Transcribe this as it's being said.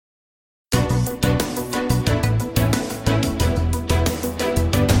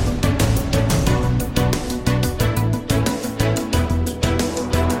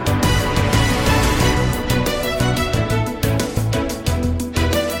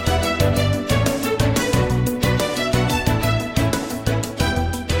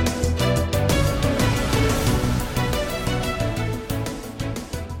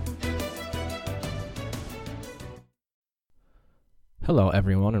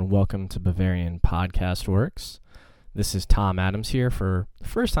everyone, and welcome to Bavarian Podcast Works. This is Tom Adams here for the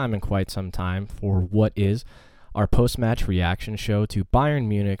first time in quite some time for what is our post-match reaction show to Bayern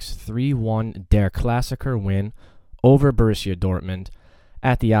Munich's 3-1 Der Klassiker win over Borussia Dortmund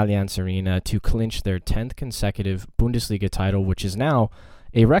at the Allianz Arena to clinch their 10th consecutive Bundesliga title, which is now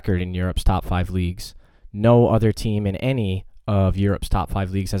a record in Europe's top 5 leagues. No other team in any of Europe's top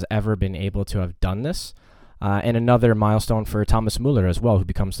 5 leagues has ever been able to have done this. And another milestone for Thomas Müller as well, who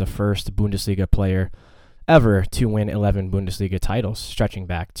becomes the first Bundesliga player ever to win 11 Bundesliga titles, stretching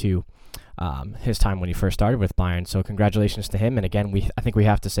back to his time when he first started with Bayern. So congratulations to him. And again, I think we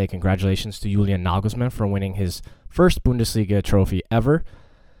have to say congratulations to Julian Nagelsmann for winning his first Bundesliga trophy ever,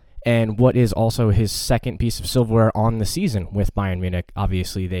 and what is also his second piece of silverware on the season with Bayern Munich.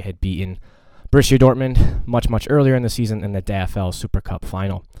 Obviously, they had beaten Borussia Dortmund much earlier in the season in the DFL Super Cup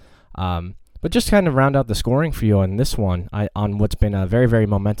final. But just to kind of round out the scoring for you on this one, on what's been a very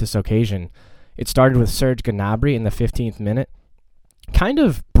momentous occasion, it started with Serge Gnabry in the 15th minute, kind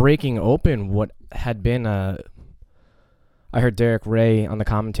of breaking open what had been I heard Derek Ray on the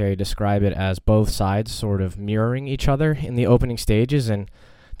commentary describe it as both sides sort of mirroring each other in the opening stages, and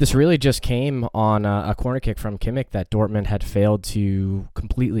this really just came on a corner kick from Kimmich that Dortmund had failed to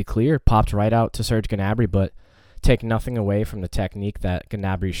completely clear, popped right out to Serge Gnabry, but take nothing away from the technique that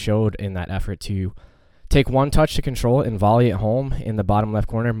Gnabry showed in that effort to take one touch to control it and volley it home in the bottom left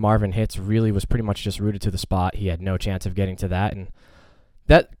corner. Marvin Hitz really was pretty much just rooted to the spot. He had no chance of getting to that, and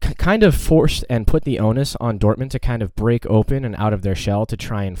that kind of forced and put the onus on Dortmund to kind of break open and out of their shell to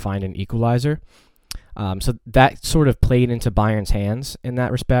try and find an equalizer. So that sort of played into Bayern's hands in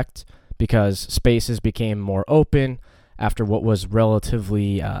that respect, because spaces became more open after what was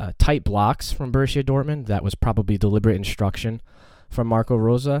relatively tight blocks from Borussia Dortmund. That was probably deliberate instruction from Marco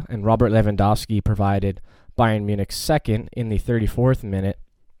Rose, and Robert Lewandowski provided Bayern Munich's second in the 34th minute,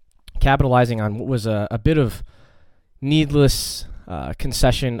 capitalizing on what was a bit of needless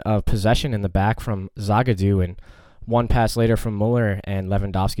concession of possession in the back from Zagadou, and one pass later from Müller, and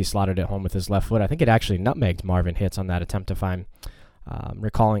Lewandowski slotted it home with his left foot. I think it actually nutmegged Marvin Hitz on that attempt, if I'm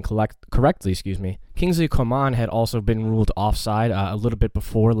recalling correctly. Kingsley Coman had also been ruled offside a little bit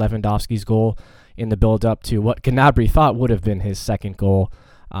before Lewandowski's goal in the build-up to what Gnabry thought would have been his second goal.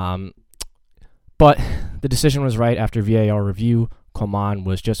 But the decision was right after VAR review. Coman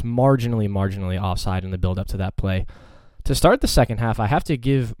was just marginally offside in the build-up to that play. To start the second half, I have to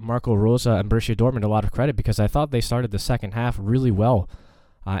give Marco Rose and Borussia Dortmund a lot of credit, because I thought they started the second half really well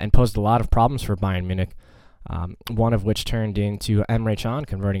and posed a lot of problems for Bayern Munich. One of which turned into Emre Can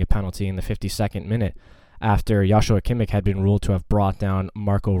converting a penalty in the 52nd minute after Joshua Kimmich had been ruled to have brought down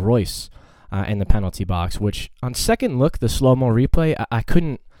Marco Reus in the penalty box, which on second look, the slow-mo replay, I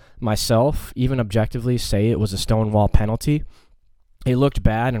couldn't myself even objectively say it was a stonewall penalty. It looked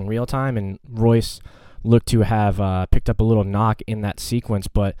bad in real time, and Reus looked to have picked up a little knock in that sequence,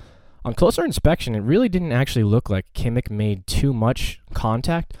 but on closer inspection, it really didn't actually look like Kimmich made too much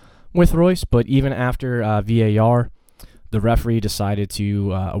contact with Reus. But even after VAR, the referee decided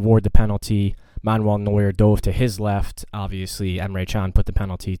to award the penalty. Manuel Neuer dove to his left. Obviously, Emre Can put the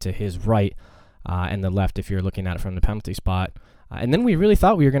penalty to his right and the left if you're looking at it from the penalty spot. And then we really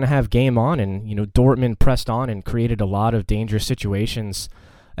thought we were going to have game on, and Dortmund pressed on and created a lot of dangerous situations.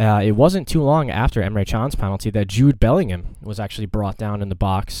 It wasn't too long after Emre Can's penalty that Jude Bellingham was actually brought down in the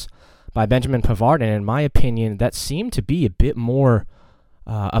box by Benjamin Pavard, and in my opinion, that seemed to be a bit more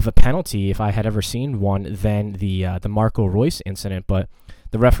of a penalty, if I had ever seen one, than the Marco Reus incident. But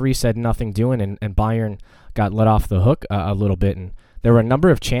the referee said nothing doing, and Bayern got let off the hook a little bit. And there were a number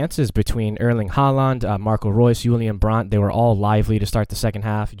of chances between Erling Haaland, Marco Reus, Julian Brandt. They were all lively to start the second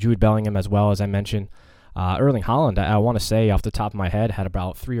half. Jude Bellingham as well, as I mentioned. Erling Haaland, I want to say off the top of my head, had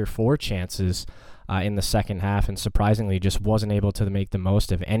about 3 or 4 chances in the second half, and surprisingly just wasn't able to make the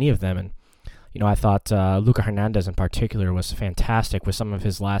most of any of them. And I thought Luca Hernandez in particular was fantastic with some of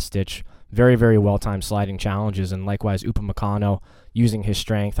his last-ditch, very well-timed sliding challenges, and likewise Upamecano using his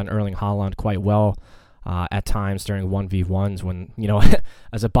strength on Erling Haaland quite well at times during 1v1s when,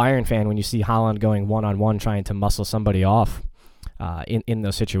 as a Bayern fan, when you see Haaland going one-on-one trying to muscle somebody off in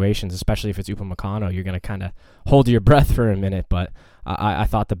those situations, especially if it's Upamecano, you're going to kind of hold your breath for a minute. But I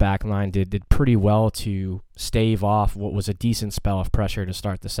thought the back line did pretty well to stave off what was a decent spell of pressure to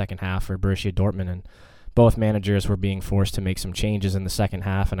start the second half for Borussia Dortmund, and both managers were being forced to make some changes in the second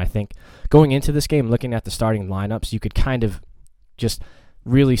half. And I think going into this game, looking at the starting lineups, you could kind of just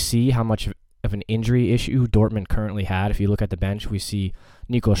really see how much of an injury issue Dortmund currently had. If you look at the bench, we see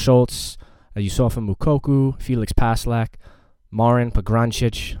Nico Schultz, Yusufa Mukoku, Felix Paslak, Marin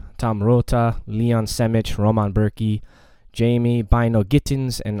Pograncic, Tom Rota, Leon Semic, Roman Bürki, Jamie Bino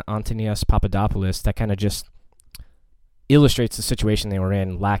Gittins and Antonias Papadopoulos, that kind of just illustrates the situation they were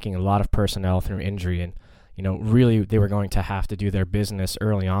in, lacking a lot of personnel through injury. And, really they were going to have to do their business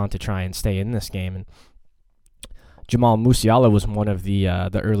early on to try and stay in this game. And Jamal Musiala was one of the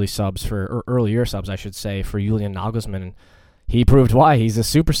earlier subs, I should say, for Julian Nagelsmann. And he proved why. He's a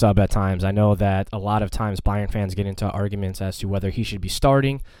super sub at times. I know that a lot of times Bayern fans get into arguments as to whether he should be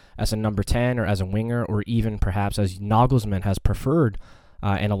starting as a number 10 or as a winger, or even perhaps, as Nagelsmann has preferred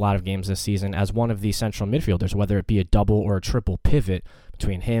in a lot of games this season, as one of the central midfielders, whether it be a double or a triple pivot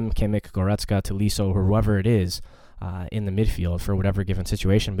between him, Kimmich, Goretzka, Tolisso, or whoever it is in the midfield for whatever given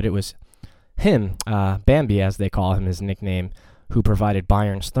situation. But it was him, Bambi as they call him, his nickname, who provided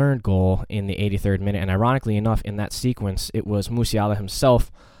Bayern's third goal in the 83rd minute. And ironically enough, in that sequence, it was Musiala himself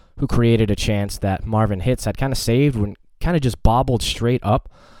who created a chance that Marvin Hitz had kind of saved when kind of just bobbled straight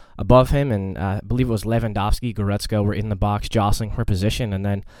up above him. And I believe it was Lewandowski, Goretzka were in the box jostling for position. And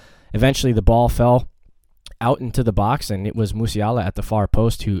then eventually the ball fell out into the box, and it was Musiala at the far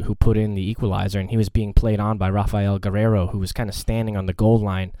post who put in the equalizer. And he was being played on by Rafael Guerreiro, who was kind of standing on the goal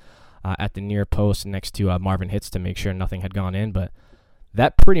line at the near post next to Marvin Hitz to make sure nothing had gone in. But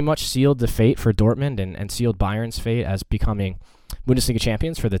that pretty much sealed the fate for Dortmund and sealed Bayern's fate as becoming Bundesliga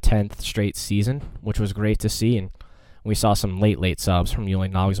champions for the 10th straight season, which was great to see. And we saw some late subs from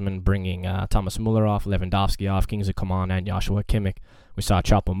Julian Nagelsmann, bringing Thomas Muller off, Lewandowski off, Kingsley Coman, and Joshua Kimmich. We saw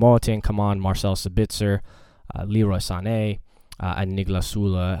Choupo-Moting come on, Marcel Sabitzer, Leroy Sané, and Niklas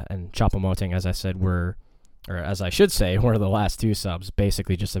Süle. And Choupo-Moting, as I said, were the last two subs,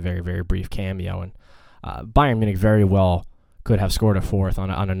 basically just a very, very brief cameo. And Bayern Munich very well could have scored a fourth on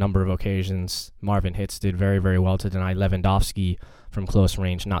a number of occasions. Marvin Hitz did very, very well to deny Lewandowski from close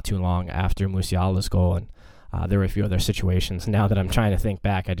range not too long after Musiala's goal. And there were a few other situations. Now that I'm trying to think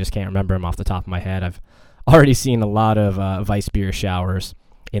back, I just can't remember them off the top of my head. I've already seen a lot of Weissbier showers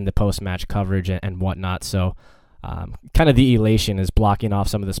in the post-match coverage and whatnot. So kind of the elation is blocking off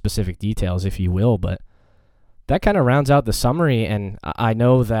some of the specific details, if you will. But that kind of rounds out the summary, and I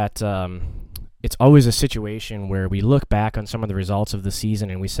know that it's always a situation where we look back on some of the results of the season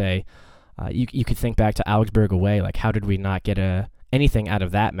and we say, you could think back to Augsburg away, like how did we not get anything out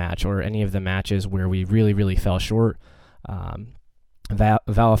of that match, or any of the matches where we really, really fell short.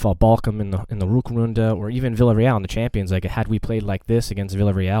 VfL Bochum in the Rückrunde, or even Villarreal in the Champions. Like, had we played like this against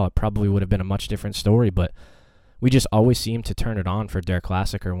Villarreal, it probably would have been a much different story, but we just always seem to turn it on for Der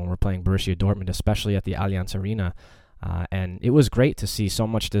Klassiker when we're playing Borussia Dortmund, especially at the Allianz Arena. And it was great to see so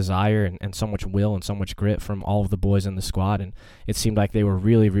much desire and so much will and so much grit from all of the boys in the squad. And it seemed like they were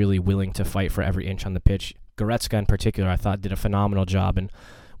really, really willing to fight for every inch on the pitch. Goretzka in particular, I thought, did a phenomenal job in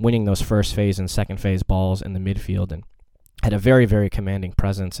winning those first phase and second phase balls in the midfield, and had a very, very commanding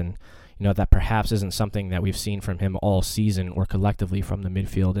presence. And, that perhaps isn't something that we've seen from him all season or collectively from the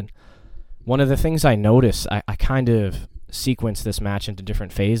midfield. And one of the things I noticed, I kind of sequenced this match into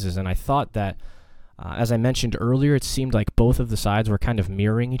different phases, and I thought that, as I mentioned earlier, it seemed like both of the sides were kind of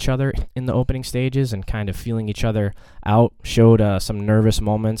mirroring each other in the opening stages and kind of feeling each other out, showed some nervous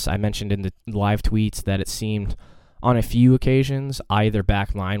moments. I mentioned in the live tweets that it seemed on a few occasions either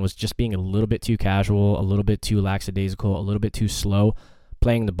back line was just being a little bit too casual, a little bit too lackadaisical, a little bit too slow,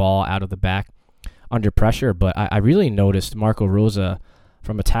 playing the ball out of the back under pressure. But I really noticed Marco Rose,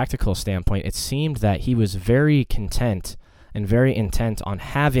 from a tactical standpoint, it seemed that he was very content and very intent on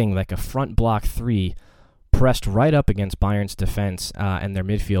having like a front block three pressed right up against Bayern's defense and their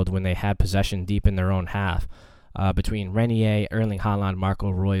midfield when they had possession deep in their own half. Between Renier, Erling Haaland, Marco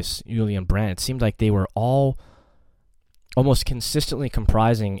Reus, Julian Brandt, it seemed like they were all almost consistently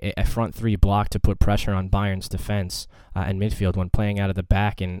comprising a front three block to put pressure on Bayern's defense and midfield when playing out of the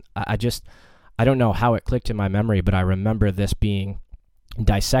back. And I don't know how it clicked in my memory, but I remember this being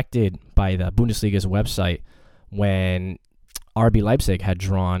dissected by the Bundesliga's website when RB Leipzig had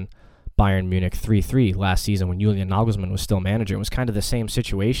drawn Bayern Munich 3-3 last season when Julian Nagelsmann was still manager. It was kind of the same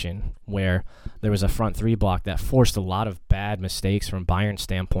situation where there was a front three block that forced a lot of bad mistakes from Bayern's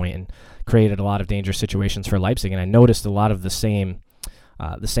standpoint and created a lot of dangerous situations for Leipzig. And I noticed a lot of the same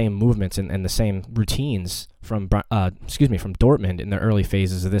movements and the same routines from Dortmund in the early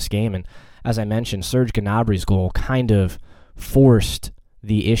phases of this game. And as I mentioned, Serge Gnabry's goal kind of forced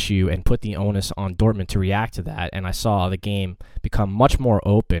the issue and put the onus on Dortmund to react to that. And I saw the game become much more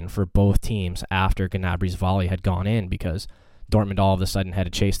open for both teams after Gnabry's volley had gone in, because Dortmund all of a sudden had to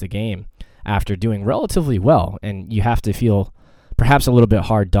chase the game after doing relatively well. And you have to feel perhaps a little bit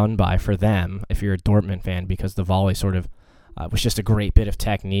hard done by for them if you're a Dortmund fan, because the volley sort of was just a great bit of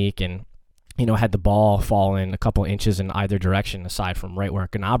technique and, had the ball fall in a couple inches in either direction aside from right where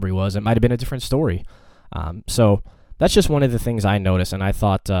Gnabry was, it might have been a different story. So that's just one of the things I noticed, and I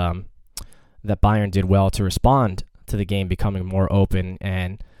thought that Bayern did well to respond to the game becoming more open,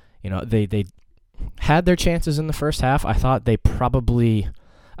 and they had their chances in the first half. I thought they probably,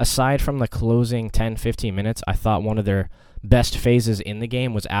 aside from the closing 10-15 minutes, I thought one of their best phases in the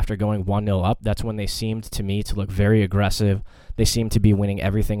game was after going 1-0 up. That's when they seemed to me to look very aggressive. They seemed to be winning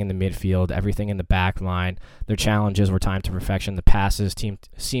everything in the midfield, everything in the back line. Their challenges were timed to perfection. The passes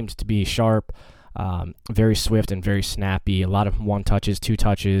seemed to be sharp, very swift and very snappy. A lot of one-touches,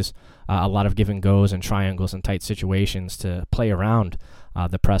 two-touches, a lot of give-and-goes and triangles and tight situations to play around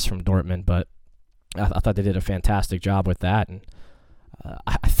the press from Dortmund. But I thought they did a fantastic job with that. And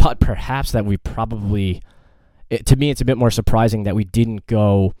I thought perhaps that we probably... to me, it's a bit more surprising that we didn't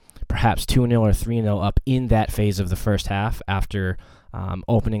go perhaps 2-0 or 3-0 up in that phase of the first half after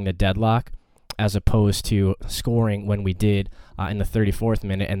opening the deadlock, as opposed to scoring when we did in the 34th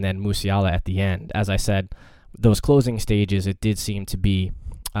minute and then Musiala at the end. As I said, those closing stages, it did seem to be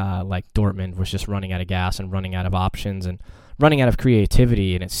like Dortmund was just running out of gas and running out of options and running out of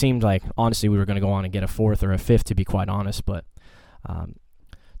creativity, and it seemed like, honestly, we were going to go on and get a fourth or a fifth, to be quite honest, but...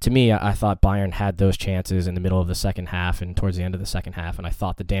 to me, I thought Bayern had those chances in the middle of the second half and towards the end of the second half, and I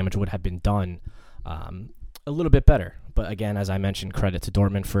thought the damage would have been done a little bit better. But again, as I mentioned, credit to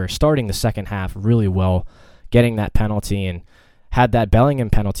Dortmund for starting the second half really well, getting that penalty, and had that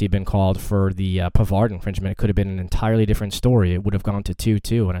Bellingham penalty been called for the Pavard infringement, it could have been an entirely different story. It would have gone to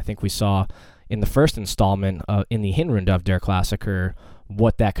 2-2, and I think we saw in the first installment in the Hinrunde of Der Klassiker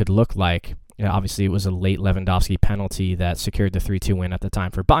what that could look like. Obviously, it was a late Lewandowski penalty that secured the 3-2 win at the time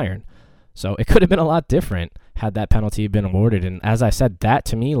for Bayern. So it could have been a lot different had that penalty been awarded. And as I said, that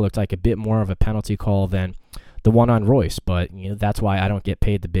to me looked like a bit more of a penalty call than the one on Royce. But that's why I don't get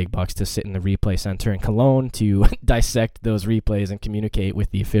paid the big bucks to sit in the replay center in Cologne to dissect those replays and communicate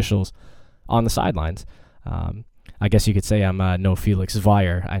with the officials on the sidelines. I guess you could say I'm no Felix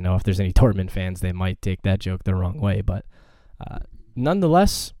Zweier. I know if there's any Dortmund fans, they might take that joke the wrong way. But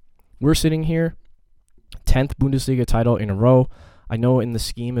nonetheless... we're sitting here, 10th Bundesliga title in a row. I know in the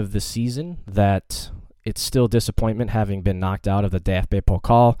scheme of the season that it's still disappointment having been knocked out of the DFB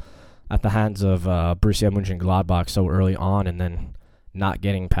Pokal at the hands of Borussia Mönchengladbach so early on, and then not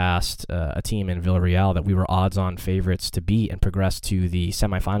getting past a team in Villarreal that we were odds-on favorites to beat and progress to the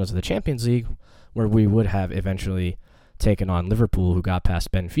semifinals of the Champions League, where we would have eventually taken on Liverpool, who got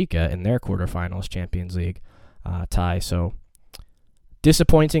past Benfica in their quarterfinals Champions League tie. So...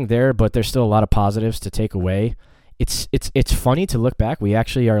 disappointing there, but there's still a lot of positives to take away. It's funny to look back. We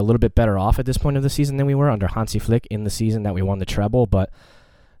actually are a little bit better off at this point of the season than we were under Hansi Flick in the season that we won the treble, but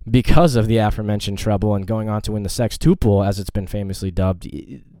because of the aforementioned treble and going on to win the Sextuple, as it's been famously dubbed,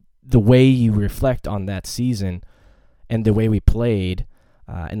 the way you reflect on that season and the way we played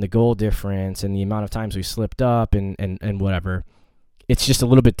and the goal difference and the amount of times we slipped up and whatever, it's just a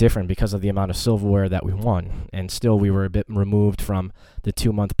little bit different because of the amount of silverware that we won. And still, we were a bit removed from the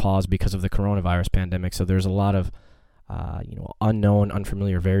 2-month pause because of the coronavirus pandemic. So there's a lot of, unknown,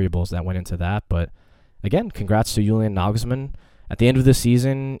 unfamiliar variables that went into that. But again, congrats to Julian Nagelsmann. At the end of the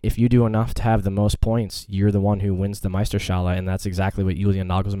season, if you do enough to have the most points, you're the one who wins the Meisterschale. And that's exactly what Julian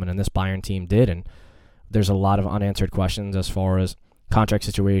Nagelsmann and this Bayern team did. And there's a lot of unanswered questions as far as contract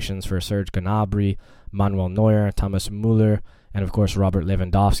situations for Serge Gnabry, Manuel Neuer, Thomas Müller, and, of course, Robert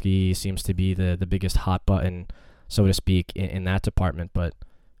Lewandowski seems to be the biggest hot button, so to speak, in that department. But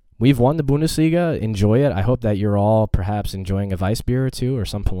we've won the Bundesliga. Enjoy it. I hope that you're all perhaps enjoying a Weissbier or two or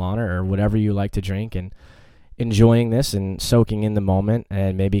some Polaner or whatever you like to drink and enjoying this and soaking in the moment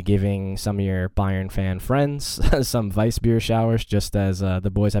and maybe giving some of your Bayern fan friends some Weissbier showers, just as the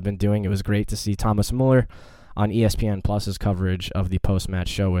boys have been doing. It was great to see Thomas Müller on ESPN Plus's coverage of the post-match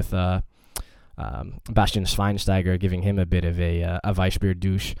show with... Bastian Schweinsteiger giving him a bit of a Weissbier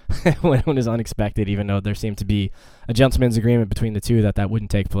douche when it was unexpected, even though there seemed to be a gentleman's agreement between the two that wouldn't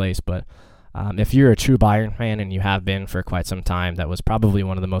take place. But if you're a true Bayern fan, and you have been for quite some time, that was probably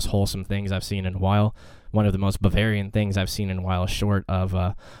one of the most wholesome things I've seen in a while, one of the most Bavarian things I've seen in a while, short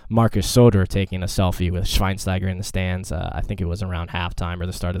of Marcus Soder taking a selfie with Schweinsteiger in the stands. I think it was around halftime or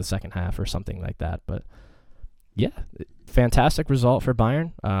the start of the second half or something like that. But yeah, fantastic result for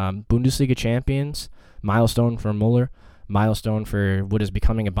Bayern. Bundesliga champions, milestone for Müller, milestone for what is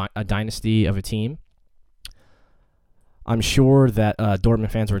becoming a dynasty of a team. I'm sure that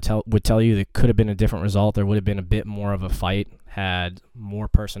Dortmund fans would tell you that could have been a different result. There would have been a bit more of a fight had more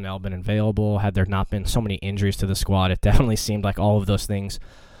personnel been available, had there not been so many injuries to the squad. It definitely seemed like all of those things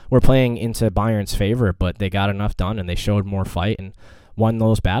were playing into Bayern's favor, but they got enough done and they showed more fight and won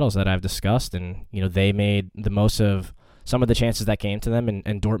those battles that I've discussed. And they made the most of some of the chances that came to them,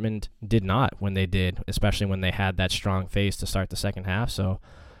 and Dortmund did not when they did, especially when they had that strong face to start the second half. So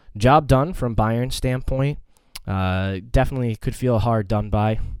job done from Bayern's standpoint. Definitely could feel hard done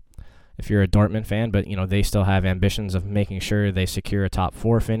by if you're a Dortmund fan, but they still have ambitions of making sure they secure a top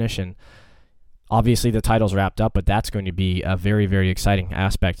 4 finish, and obviously the title's wrapped up, but that's going to be a very, very exciting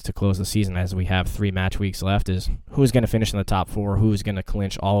aspect to close the season as we have 3 match weeks left, is who's going to finish in the top 4, who's going to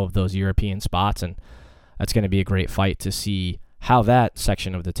clinch all of those European spots, and that's going to be a great fight to see how that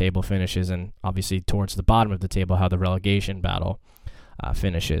section of the table finishes, and obviously towards the bottom of the table, how the relegation battle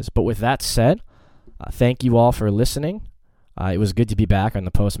finishes. But with that said, thank you all for listening. It was good to be back on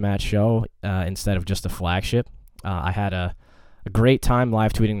the post-match show instead of just a flagship. I had a great time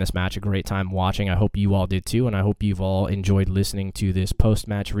live tweeting this match, a great time watching. I hope you all did too, and I hope you've all enjoyed listening to this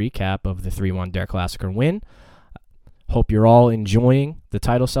post-match recap of the 3-1 Der Klassiker win. Hope you're all enjoying the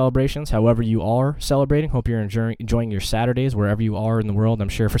title celebrations, however you are celebrating. Hope you're enjoying your Saturdays wherever you are in the world. I'm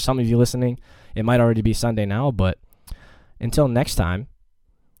sure for some of you listening, it might already be Sunday now, but until next time,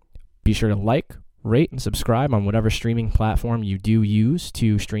 be sure to like, rate, and subscribe on whatever streaming platform you do use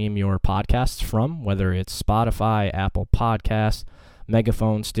to stream your podcasts from, whether it's Spotify, Apple Podcasts,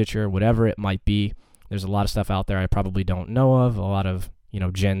 Megaphone, Stitcher, whatever it might be. There's a lot of stuff out there I probably don't know of. A lot of,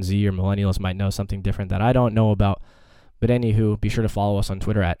 Gen Z or millennials might know something different that I don't know about. But anywho, be sure to follow us on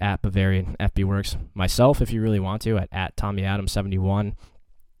Twitter at @BavarianFBWorks. Myself, if you really want to, at TommyAdams71.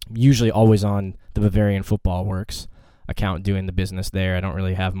 Usually always on the Bavarian Football Works account doing the business there. I don't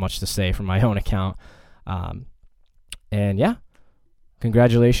really have much to say from my own account. And yeah,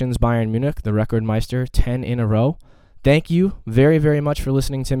 congratulations, Bayern Munich, the Rekordmeister, 10 in a row. Thank you very, very much for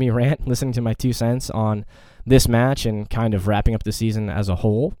listening to me rant, listening to my 2 cents on this match and kind of wrapping up the season as a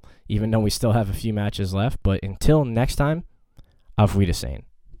whole, even though we still have a few matches left. But until next time, auf Wiedersehen.